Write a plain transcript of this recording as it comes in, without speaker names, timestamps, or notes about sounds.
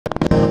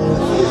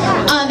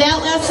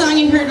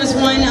you heard was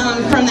one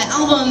from the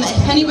album.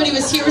 If anybody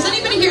was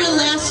anybody here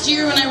last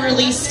year when I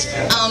released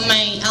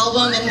my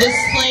album in this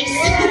place?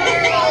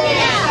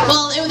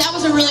 Well, that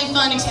was a really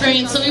fun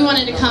experience, so we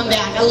wanted to come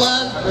back. I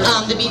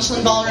love the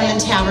Beachland Ballroom and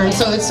Tavern,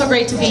 so it's so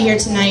great to be here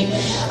tonight.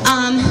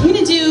 I'm going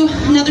to do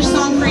another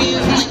song for you.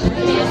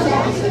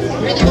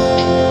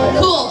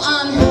 Cool.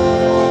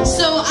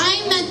 So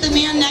I met the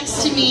man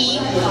next to me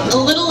a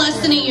little less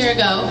than a year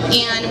ago,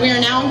 and we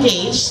are now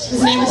engaged.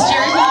 His name is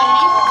Jared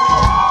Maloney.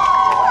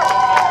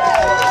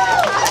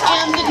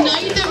 And the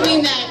night that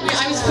we met,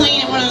 I was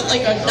playing at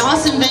an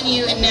awesome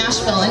venue in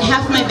Nashville, and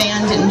half my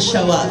band didn't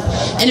show up.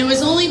 And it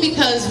was only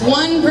because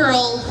one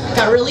girl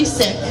got really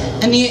sick,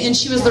 and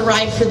she was the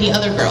ride for the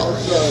other girl.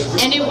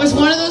 And it was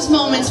one of those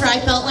moments where I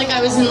felt like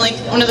I was in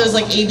one of those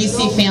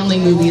ABC family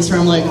movies where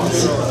I'm like,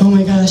 oh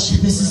my gosh,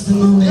 this is the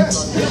moment.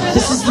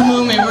 This is the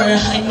moment where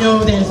I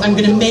know that if I'm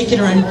going to make it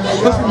or I'm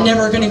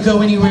never going to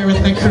go anywhere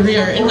with my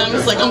career. And I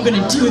was like, I'm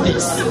going to do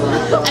this.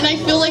 And I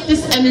feel like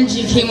this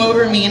energy came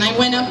over me, and I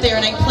went up there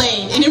and I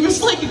played. And it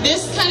was like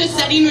this kind of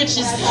setting, which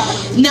is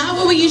not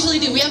what we usually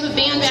do. We have a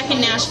band back in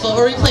Nashville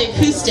where we play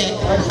acoustic,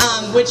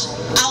 which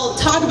I'll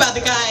talk about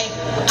the guy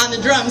on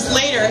the drums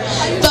later,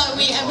 but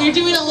we're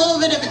doing a little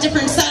bit of a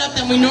different setup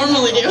than we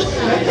normally do.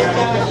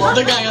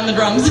 The guy on the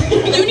drums.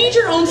 You need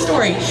your own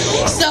story.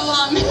 So,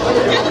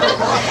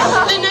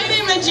 the night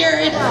I met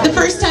Jared, the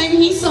first time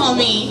he saw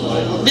me,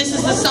 this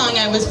is the song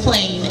I was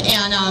playing,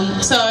 and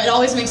so it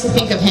always makes me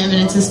think of him,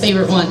 and it's his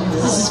favorite one.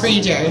 This is for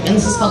you, Jared, and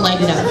this is called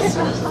Light It Up.